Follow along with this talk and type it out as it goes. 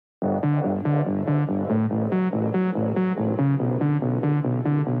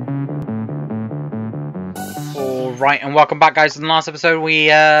Right, and welcome back, guys. In the last episode, we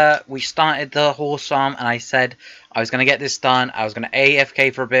started the horse farm, and I said I was going to get this done. I was going to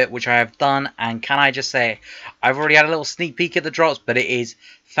AFK for a bit, which I have done, and can I just say, I've already had a little sneak peek at the drops, but it is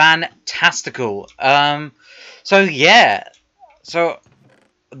fantastical. So yeah, so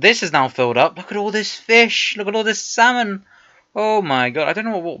this is now filled up. Look at all this fish. Look at all this salmon. Oh my god, I don't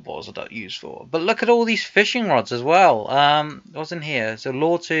know what water bottles are used for, but look at all these fishing rods as well. What's in here? So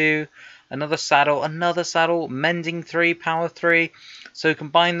lure 2, another saddle, mending 3, power 3. So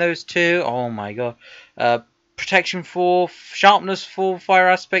combine those two. Oh my god. Protection 4, sharpness 4, fire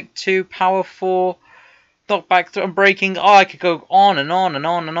aspect 2, power 4, knockback 3, and braking. Oh, I could go on and on and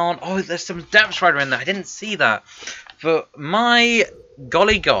on and on. Oh, there's some depth strider in there. I didn't see that. But my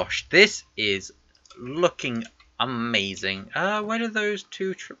golly gosh, this is looking amazing. Where do those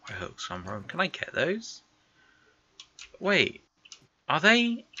 2 tripwire hooks come from? Can I get those? Wait, are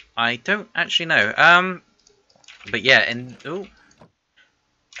they? I don't actually know. But yeah, and oh,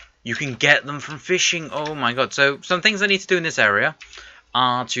 you can get them from fishing. Oh my god! So some things I need to do in this area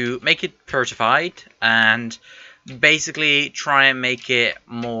are to make it fortified and basically try and make it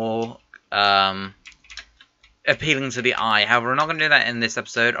more appealing to the eye. However, we're not going to do that in this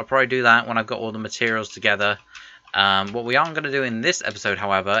episode. I'll probably do that when I've got all the materials together. What we aren't going to do in this episode,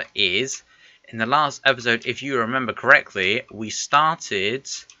 however, is in the last episode, if you remember correctly, we started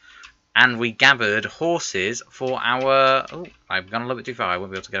and we gathered horses for our... Oh, I've gone a little bit too far. I won't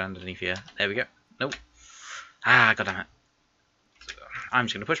be able to get underneath here. There we go. Nope. Ah, goddammit. I'm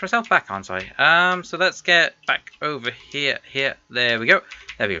just going to push myself back, aren't I? So let's get back over here. There we go.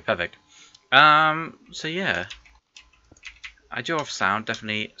 There we go. Perfect. So yeah. I do off sound,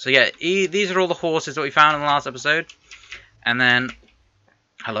 definitely. So yeah, these are all the horses that we found in the last episode. And then,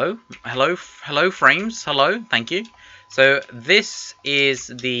 hello frames, hello, thank you. So this is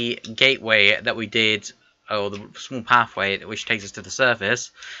the gateway that we did, or the small pathway which takes us to the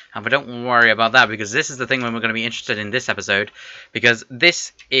surface. And but don't worry about that, because this is the thing when we're going to be interested in this episode. Because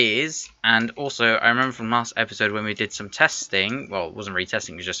this is, and also I remember from last episode when we did some testing, well it wasn't really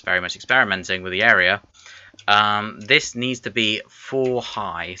testing, it was just very much experimenting with the area. This needs to be 4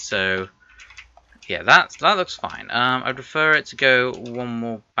 high, so yeah, that looks fine. I'd prefer it to go one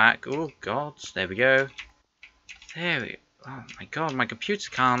more back. Oh god, there we go. There we go. Oh my god, my computer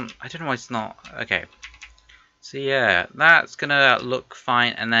can't. I don't know why it's not. Okay, so yeah, that's gonna look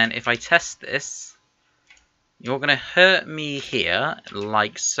fine. And then if I test this, you're gonna hurt me here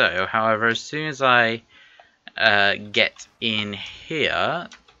like so. However, as soon as I get in here,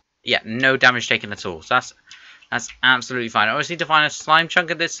 yeah, no damage taken at all. So that's absolutely fine. I always need to find a slime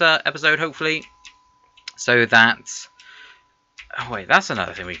chunk of this episode, hopefully, so that... Oh wait, that's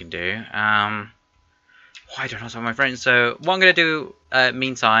another thing we can do. I don't know some of my friends. So what I'm going to do,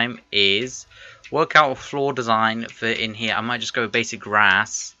 meantime, is work out a floor design for in here. I might just go with basic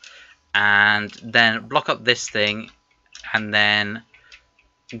grass, and then block up this thing, and then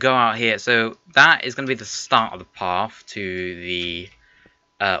go out here. So that is going to be the start of the path to the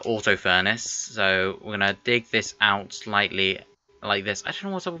auto furnace. So we're gonna dig this out slightly like this. I don't know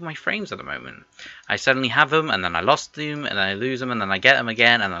what's up with my frames at the moment. I suddenly have them, and then I lost them, and then I lose them, and then I get them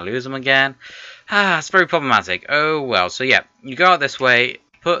again, and I lose them again. It's very problematic. Oh well. So yeah, you go out this way,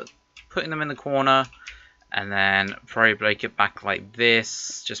 putting them in the corner, and then probably break it back like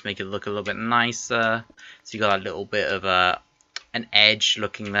this. Just make it look a little bit nicer. So you got a little bit of an edge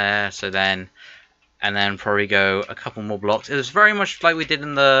looking there. So then. And then probably go a couple more blocks. It was very much like we did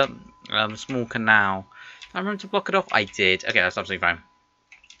in the small canal. Did I remember to block it off? I did. Okay, that's absolutely fine.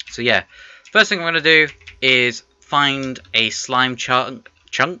 So yeah, first thing I'm going to do is find a slime chunk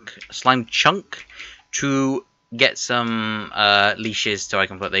to get some leashes so I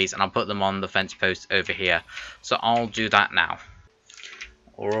can put these, and I'll put them on the fence post over here. So I'll do that now.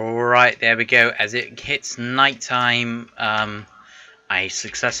 Alright, there we go. As it hits nighttime, I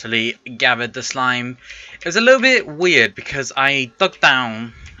successfully gathered the slime. It was a little bit weird because I dug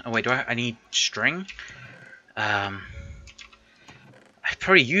down... Oh wait, I need string? I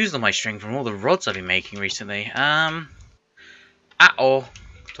probably used all my string from all the rods I've been making recently. Do I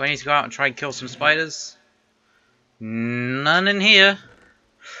need to go out and try and kill some spiders? None in here.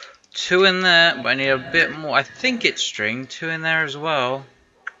 2 in there, but I need a bit more. I think it's string. 2 in there as well.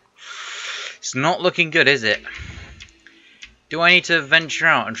 It's not looking good, is it? Do I need to venture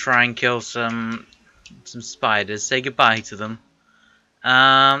out and try and kill some spiders? Say goodbye to them.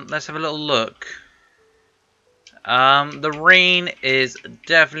 Let's have a little look. The rain is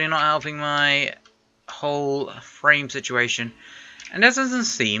definitely not helping my whole frame situation. And it doesn't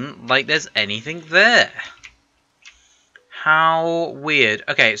seem like there's anything there. How weird.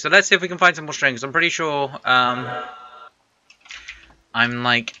 Okay, so let's see if we can find some more string, because I'm pretty sure I'm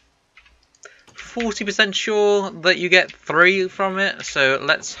like 40% sure that you get 3 from it, so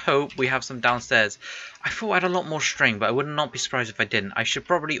let's hope we have some downstairs. I thought I had a lot more string, but I would not be surprised if I didn't. I should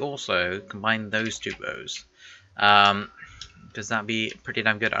probably also combine those two bows, because that'd be pretty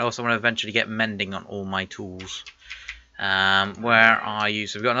damn good. I also want to eventually get mending on all my tools. Where are you?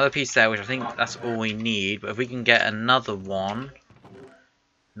 So we've got another piece there, which I think that's all we need, but if we can get another one,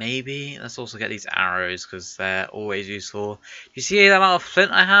 maybe. Let's also get these arrows, because they're always useful. You see the amount of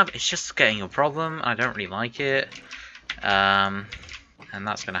flint I have? It's just getting a problem. I don't really like it. And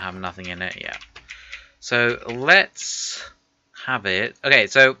that's going to have nothing in it. Yeah. So let's have it. Okay,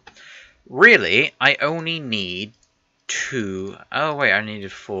 so really, I only need 2. Oh, wait, I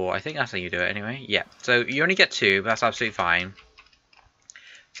needed 4. I think that's how you do it anyway. Yeah. So you only get 2, but that's absolutely fine.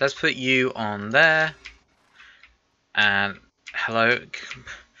 So let's put you on there. And hello.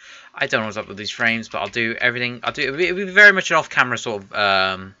 I don't know what's up with these frames, but I'll do everything. It'll be very much an off-camera sort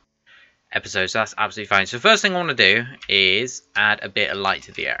of episode, so that's absolutely fine. So the first thing I want to do is add a bit of light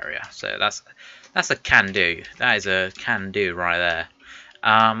to the area. So that's a can-do. That is a can-do right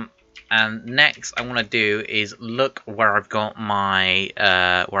there. And next I want to do is look where I've got my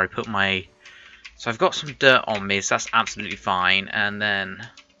where I put my. So I've got some dirt on me, so that's absolutely fine. And then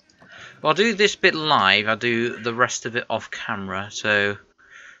I'll do this bit live. I'll do the rest of it off camera. So.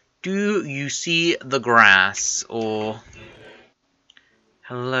 Do you see the grass? Or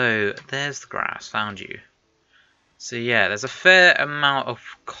hello, there's the grass, found you. So yeah, there's a fair amount of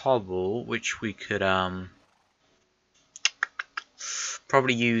cobble which we could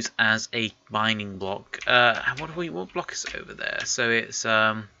probably use as a binding block. What block is over there? So it's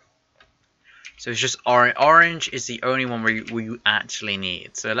just orange. Orange is the only one we actually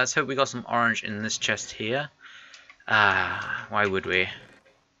need. So let's hope we got some orange in this chest here. Why would we?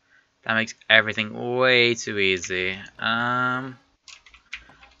 That makes everything way too easy. Now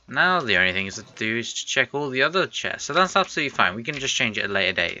the only thing is to do is to check all the other chests. So that's absolutely fine. We can just change it at a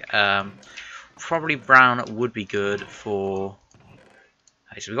later date. Probably brown would be good for.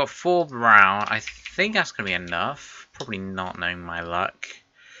 So we've got 4 brown. I think that's gonna be enough. Probably not, knowing my luck.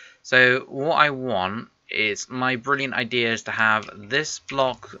 So what I want is, my brilliant idea is to have this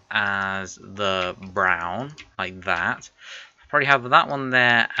block as the brown, like that. Probably have that one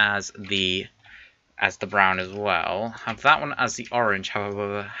there as the brown as well. Have that one as the orange.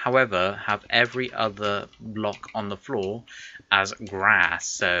 However, have every other block on the floor as grass,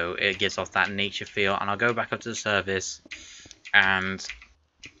 so it gives off that nature feel. And I'll go back up to the surface and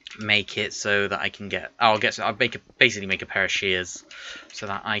make it so that I can get. Basically make a pair of shears so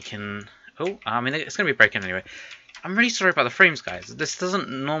that I can. Oh, I mean it's gonna be breaking anyway. I'm really sorry about the frames, guys. This doesn't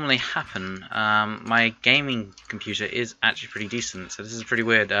normally happen. My gaming computer is actually pretty decent, so this is pretty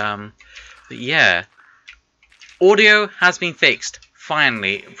weird. But yeah, audio has been fixed.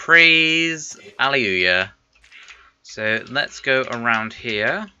 Finally, praise Alleluia. So let's go around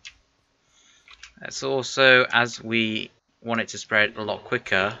here. Let's also, as we want it to spread a lot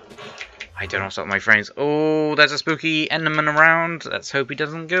quicker. I don't know what's up with my frames. Oh, there's a spooky Enderman around. Let's hope he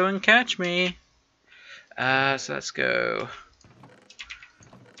doesn't go and catch me. So let's go.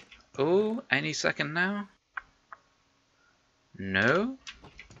 Oh, any second now. No.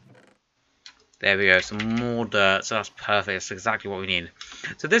 There we go, some more dirt, so that's perfect, that's exactly what we need.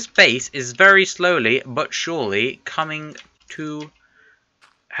 So this base is very slowly, but surely, coming to...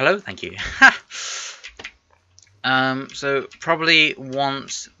 Hello, thank you. So probably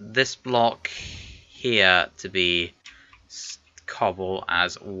want this block here to be cobble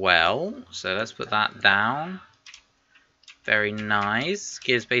as well. So let's put that down. Very nice.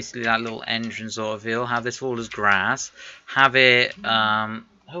 Gives basically that little entrance sort of feel. Have this all as grass. Have it...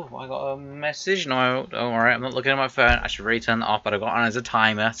 Oh, I got a message. No, don't worry. I'm not looking at my phone. I should really turn that off, but I got on as a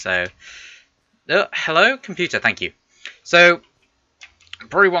timer. So, oh, hello, computer. Thank you. So,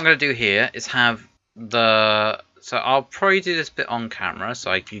 probably what I'm going to do here is have the. So I'll probably do this bit on camera,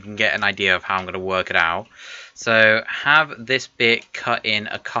 so you can get an idea of how I'm going to work it out. So have this bit cut in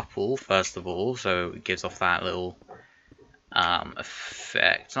a couple first of all, so it gives off that little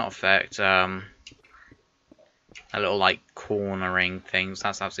effect. Not effect. A little like cornering things,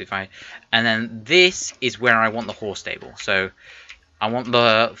 that's absolutely fine. And then this is where I want the horse stable. So I want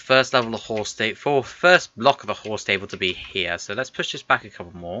the first level of horse stable, first block of the horse stable to be here. So let's push this back a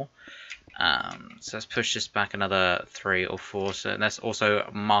couple more. So let's push this back another 3 or 4. So let's also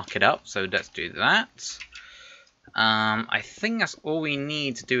mark it up. So let's do that. I think that's all we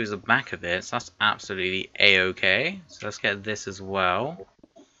need to do is the back of it. So that's absolutely a-okay. So let's get this as well.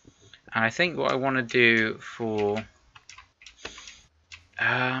 And I think what I want to do for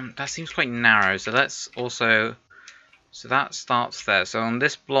That seems quite narrow. So let's also... So that starts there. So on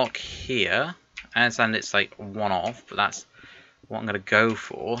this block here, I understand it's like one off, but that's what I'm going to go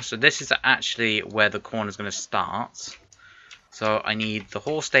for. So this is actually where the corner is going to start. So I need the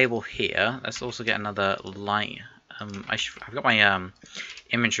horse stable here. Let's also get another light. I've got my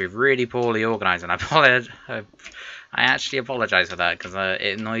inventory really poorly organised, and I actually apologise for that because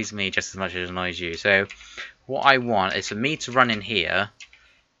it annoys me just as much as it annoys you. So what I want is for me to run in here,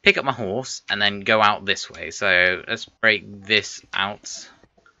 pick up my horse, and then go out this way. So let's break this out.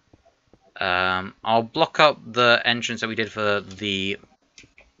 I'll block up the entrance that we did for the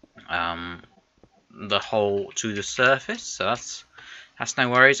hole to the surface. So that's no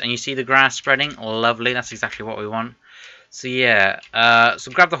worries. And you see the grass spreading? Lovely. That's exactly what we want. So yeah.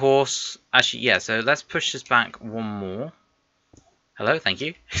 So grab the horse. Actually, yeah. So let's push this back one more. Hello. Thank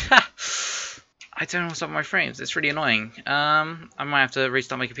you. I don't know what's up with my frames. It's really annoying. I might have to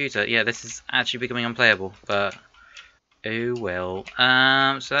restart my computer. Yeah, this is actually becoming unplayable, but oh well.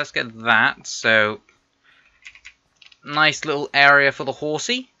 So let's get that. So nice little area for the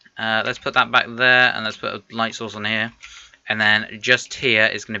horsey. Let's put that back there, and let's put a light source on here. And then just here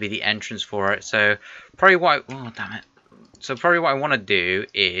is going to be the entrance for it. So probably what oh damn it. So probably what I want to do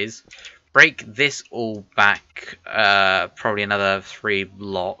is break this all back probably another 3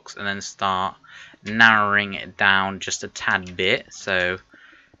 blocks, and then start narrowing it down just a tad bit. So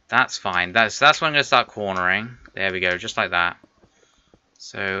that's fine. That's when I'm going to start cornering. There we go, just like that.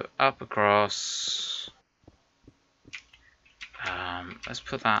 So up across. Let's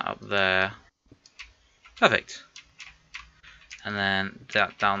put that up there. Perfect. And then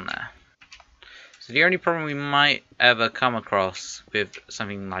that down there. So the only problem we might ever come across with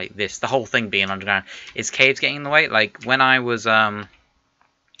something like this, the whole thing being underground, is caves getting in the way. Like when I was when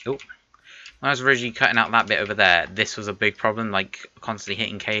I was originally cutting out that bit over there, this was a big problem, like constantly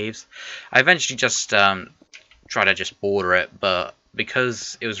hitting caves. I eventually just tried to just border it, but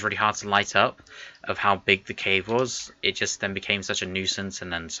because it was really hard to light up of how big the cave was, it just then became such a nuisance,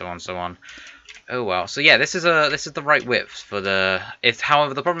 and then so on, so on. Oh well. So yeah, this is the right width for the.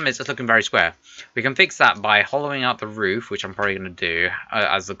 However, the problem is it's looking very square. We can fix that by hollowing out the roof, which I'm probably going to do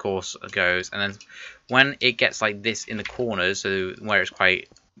as the course goes, and then when it gets like this in the corners, so where it's quite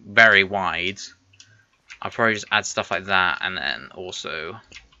very wide, I'll probably just add stuff like that, and then also.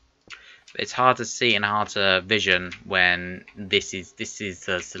 It's hard to see and hard to vision when this is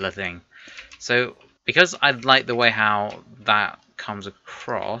still a thing. So because I like the way how that comes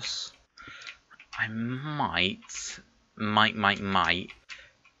across, I might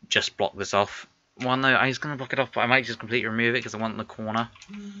just block this off. Well, no, I was going to block it off, but I might just completely remove it because I want the corner.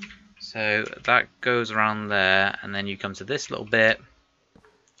 So that goes around there, and then you come to this little bit.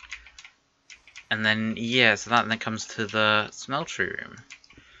 And then, yeah, so that then comes to the smeltery room.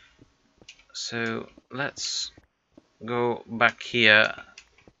 So let's go back here.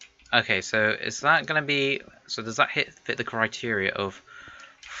 Okay, so is that going to be... So does that fit the criteria of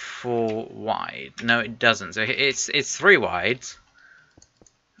 4 wide? No, it doesn't. So it's 3 wide.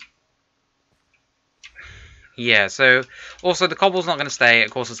 Yeah, so also the cobble's not going to stay.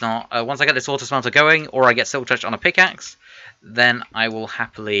 Of course it's not. Once I get this auto smelter going, or I get silk touch on a pickaxe, then I will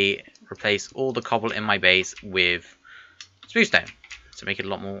happily replace all the cobble in my base with smooth stone to make it a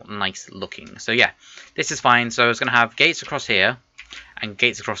lot more nice looking. So yeah, this is fine. So it's going to have gates across here and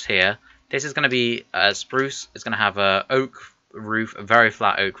gates across here. This is going to be spruce. It's going to have a oak roof, a very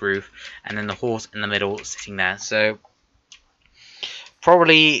flat oak roof, and then the horse in the middle sitting there. So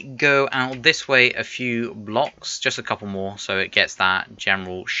probably go out this way a few blocks, just a couple more, so it gets that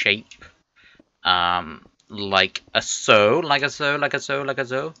general shape. Like a so, like a so, like a so, like a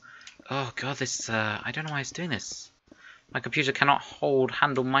so. Oh god, this I don't know why it's doing this. My computer cannot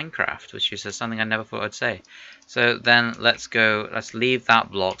handle Minecraft, which is something I never thought I'd say. So then let's leave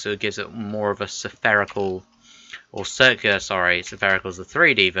that block so it gives it more of a spherical, or circular, sorry, spherical is the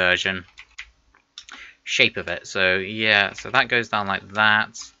 3D version, shape of it. So yeah, so that goes down like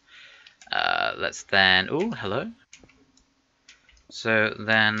that. Let's then, oh, hello. So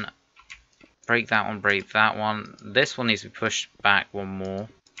then break that one, break that one. This one needs to be pushed back one more.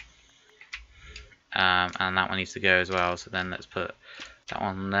 And that one needs to go as well. So then let's put that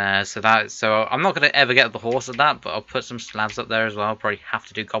one there. So I'm not going to ever get the horse at that, but I'll put some slabs up there as well. I'll probably have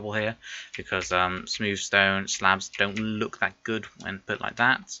to do cobble here because smooth stone slabs don't look that good when put like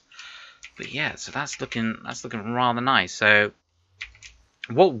that. But yeah, so that's looking rather nice. So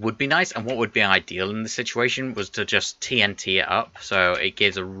what would be nice and what would be ideal in this situation was to just TNT it up, so it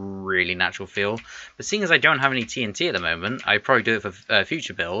gives a really natural feel. But seeing as I don't have any TNT at the moment, I probably do it for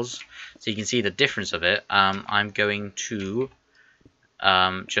future builds, so you can see the difference of it. I'm going to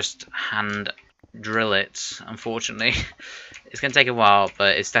just hand drill it, unfortunately. It's going to take a while,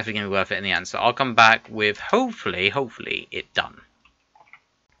 but it's definitely going to be worth it in the end. So I'll come back with hopefully it done.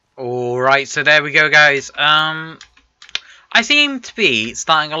 Alright, so there we go, guys. I seem to be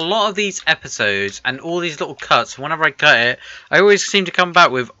starting a lot of these episodes and all these little cuts. Whenever I cut it, I always seem to come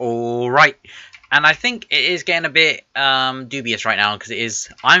back with alright. And I think it is getting a bit dubious right now because it is.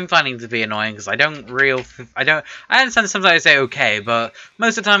 I'm finding it to be annoying because I understand sometimes I say okay, but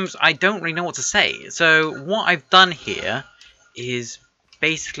most of the times I don't really know what to say. So what I've done here is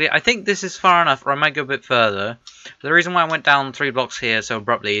basically, I think this is far enough, or I might go a bit further. The reason why I went down 3 blocks here so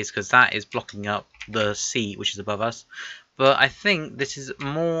abruptly is because that is blocking up the sea, which is above us. But I think this is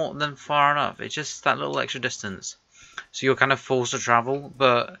more than far enough. It's just that little extra distance. So you're kind of forced to travel.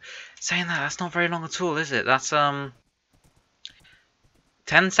 But saying that, that's not very long at all, is it? That's 10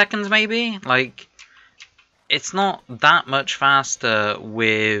 seconds maybe? Like, it's not that much faster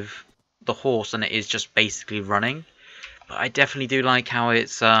with the horse than it is just basically running. But I definitely do like how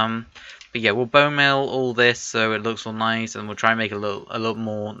it's but yeah, we'll bone meal all this so it looks all nice, and we'll try and make it a little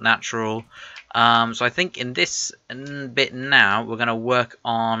more natural. So I think in this bit now, we're going to work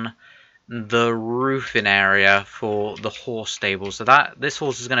on the roofing area for the horse stable. So that this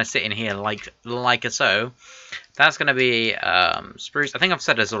horse is going to sit in here like so. That's going to be spruce. I think I've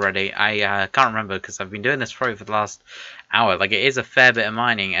said this already. I can't remember because I've been doing this probably for the last hour. Like, it is a fair bit of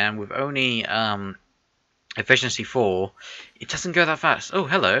mining, and with only efficiency 4, it doesn't go that fast. Oh,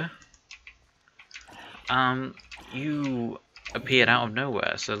 hello. You appeared out of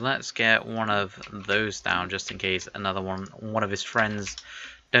nowhere, so let's get one of those down just in case another one of his friends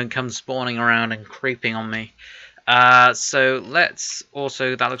don't come spawning around and creeping on me. So let's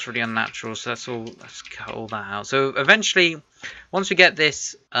also, that looks really unnatural, so let's cut all that out. So eventually, once we get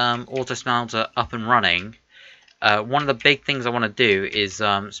this auto smelter up and running, one of the big things I want to do is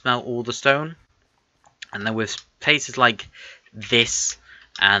smelt all the stone. And then with places like this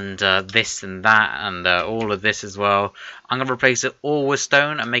and this and that and all of this as well, I'm going to replace it all with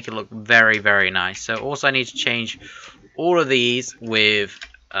stone and make it look very, very nice. So also I need to change all of these with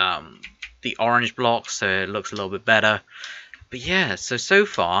the orange blocks so it looks a little bit better. But yeah, so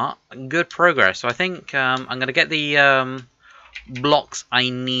far, good progress. So I think I'm going to get the blocks I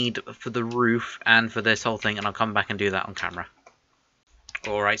need for the roof and for this whole thing, and I'll come back and do that on camera.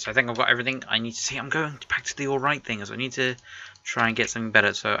 Alright, so I think I've got everything I need to see. I'm going back to the alright thing, so I need to try and get something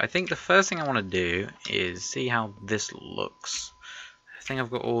better. So I think the first thing I want to do is see how this looks. I think I've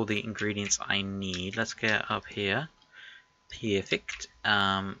got all the ingredients I need. Let's get up here. Perfect.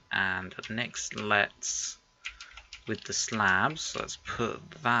 And next, let's, with the slabs, let's put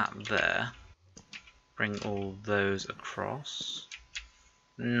that there. Bring all those across.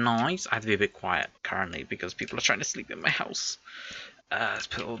 Nice. I have to be a bit quiet currently because people are trying to sleep in my house. Let's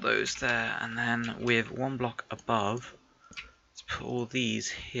put all those there, and then with 1 block above, let's put all these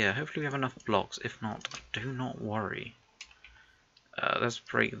here. Hopefully we have enough blocks. If not, do not worry. Let's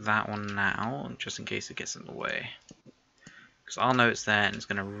break that one now, just in case it gets in the way. Because I'll know it's there, and it's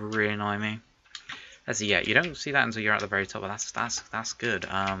going to really annoy me. Let's see, yeah, you don't see that until you're at the very top, but that's good.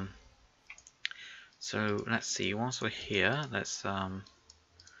 So, let's see, whilst we're here, let's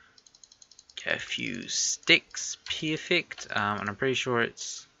get a few sticks, perfect, and I'm pretty sure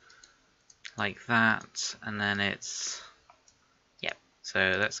it's like that, and then it's, yep,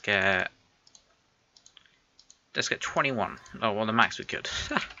 so let's get 21, oh, well, the max we could.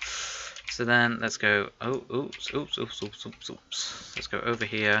 So then, let's go, oh, oops, let's go over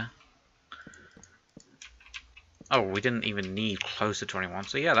here. Oh, we didn't even need close to 21,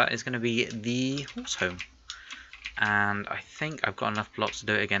 so yeah, that is going to be the horse home. And I think I've got enough blocks to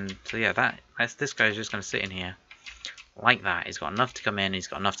do it again. So yeah, this guy's just going to sit in here like that. He's got enough to come in, he's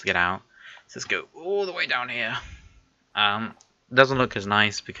got enough to get out. So let's go all the way down here. Doesn't look as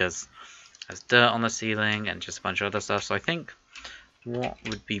nice because there's dirt on the ceiling and just a bunch of other stuff. So I think what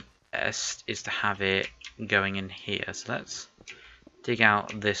would be best is to have it going in here. So let's dig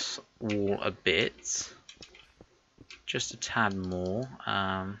out this wall a bit. Just a tad more.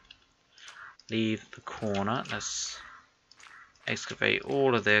 Leave the corner. Let's excavate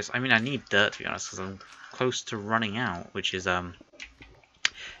all of this. I mean, I need dirt, to be honest, because I'm close to running out, which is a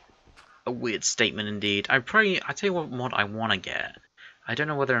weird statement indeed. I tell you what mod I want to get. I don't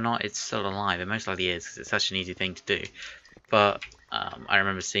know whether or not it's still alive. It most likely is, because it's such an easy thing to do. But I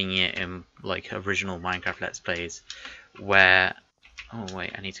remember seeing it in like original Minecraft Let's Plays, where oh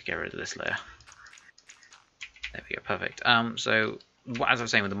wait, I need to get rid of this layer. There we go, perfect. So as I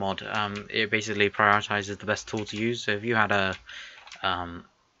was saying with the mod, it basically prioritizes the best tool to use. So if you had a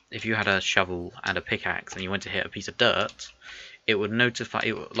shovel and a pickaxe and you went to hit a piece of dirt, it would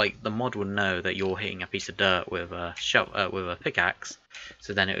notify, like the mod would know that you're hitting a piece of dirt with a with a pickaxe.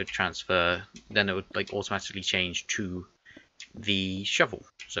 So then it would transfer. Then it would like automatically change to the shovel.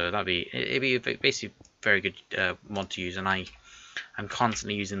 So it'd be basically very good mod to use. And I'm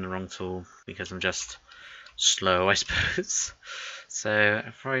constantly using the wrong tool because I'm just slow, I suppose. So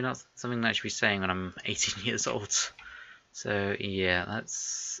probably not something that I should be saying when I'm 18 years old. So yeah,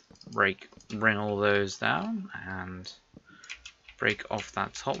 let's bring all those down and break off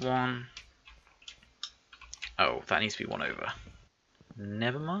that top one. Oh, that needs to be one over.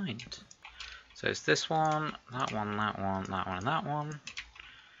 Never mind. So it's this one, that one, that one, that one, and that one.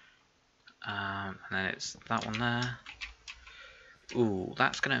 And then it's that one there. Ooh,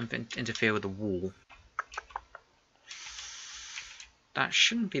 that's going to interfere with the wall. That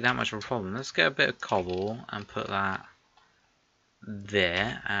shouldn't be that much of a problem. Let's get a bit of cobble and put that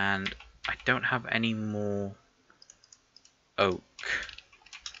there. And I don't have any more oak.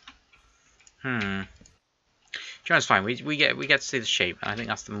 It's fine. We get to see the shape, and I think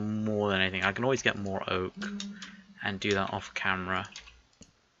that's more than anything. I can always get more oak and do that off camera.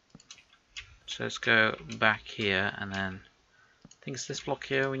 So let's go back here, and then I think it's this block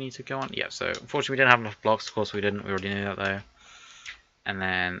here we need to go on. Yeah. So unfortunately we didn't have enough blocks. Of course we didn't. We already knew that though. And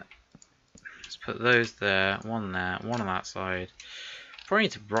then let's put those there, one on that side. Probably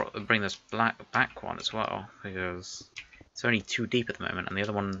need to bring this back one as well, because it's only 2 deep at the moment, and the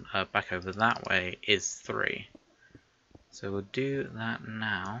other one back over that way is 3. So we'll do that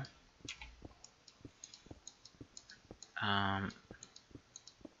now.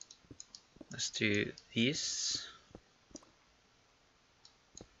 Let's do this.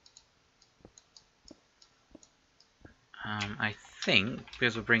 I think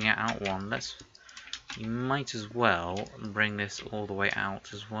because we're bringing it out one, you might as well bring this all the way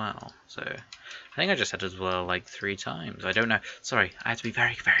out as well. So I think I just said as well like 3 times. I don't know. Sorry, I have to be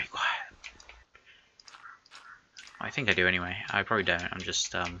very, very quiet. I think I do anyway. I probably don't. I'm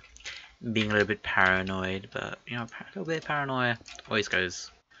just being a little bit paranoid, but you know, a little bit of paranoia always goes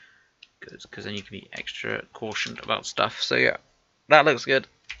good, because then you can be extra cautioned about stuff. So yeah, that looks good.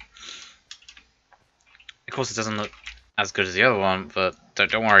 Of course, it doesn't look as good as the other one, but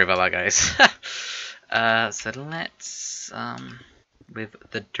don't worry about that, guys. So let's with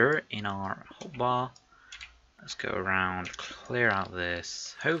the dirt in our hotbar, let's go around, clear out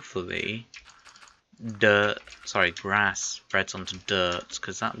this. Hopefully grass spreads onto dirt,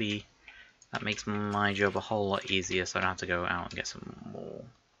 because that makes my job a whole lot easier, so I don't have to go out and get some more.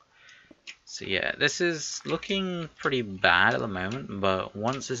 So yeah, this is looking pretty bad at the moment, but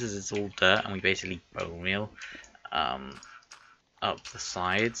once it's all dirt and we basically bone meal up the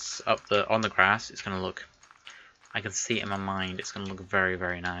sides, on the grass, it's gonna look, I can see it in my mind, it's gonna look very,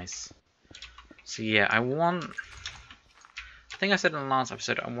 very nice. So yeah, I think I said in the last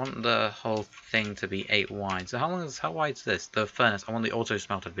episode, I want the whole thing to be 8 wide. So how wide is this? The furnace, I want the auto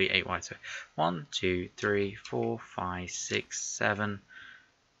smelter to be 8 wide. So 1, 2, 3, 4, 5, 6, 7,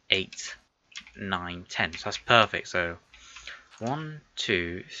 8, 9, 10. So that's perfect. So 1,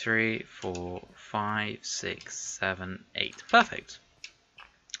 2, 3, 4, 5, 6, 7, 8. Perfect.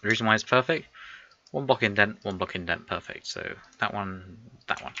 The reason why it's perfect, 1 block indent, 1 block indent, perfect. So that one.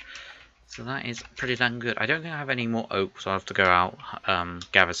 So that is pretty damn good. I don't think I have any more oak, so I'll have to go out,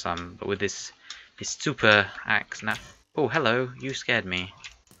 gather some. But with this super axe now. Oh, hello, you scared me.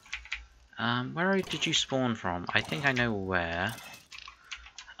 Where did you spawn from? I think I know where.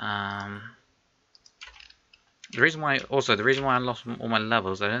 The reason why I lost all my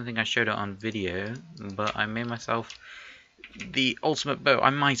levels, I don't think I showed it on video, but I made myself the ultimate bow. I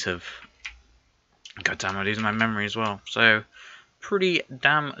might have. God damn, I'm losing my memory as well. So pretty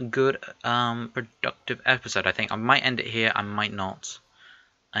damn good, productive episode. I think I might end it here. I might not.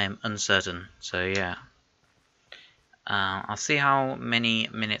 I am uncertain. So yeah. I'll see how many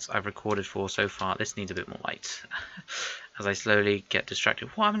minutes I've recorded for so far. This needs a bit more light. As I slowly get distracted.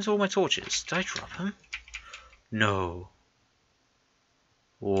 What happened to all my torches? Did I drop them? No.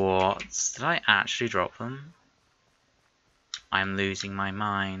 What? Did I actually drop them? I'm losing my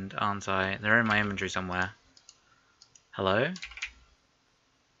mind, aren't I? They're in my inventory somewhere. Hello?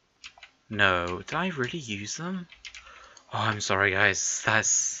 No. Did I really use them? Oh, I'm sorry, guys. That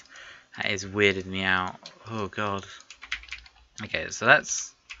is weirded me out. Oh, God. Okay, so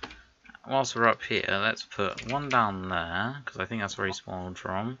let's... Whilst we're up here, let's put one down there, because I think that's where he spawned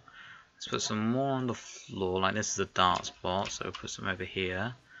from. Let's put some more on the floor, like this is a dark spot, so we'll put some over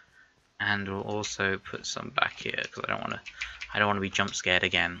here. And we'll also put some back here, because I don't want to be jump scared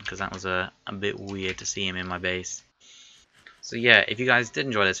again, because that was a bit weird to see him in my base. So yeah, if you guys did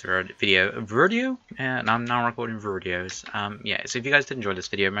enjoy this video, yeah, and I'm now recording videos. Yeah, so if you guys did enjoy this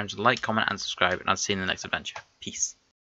video, remember to like, comment, and subscribe, and I'll see you in the next adventure. Peace.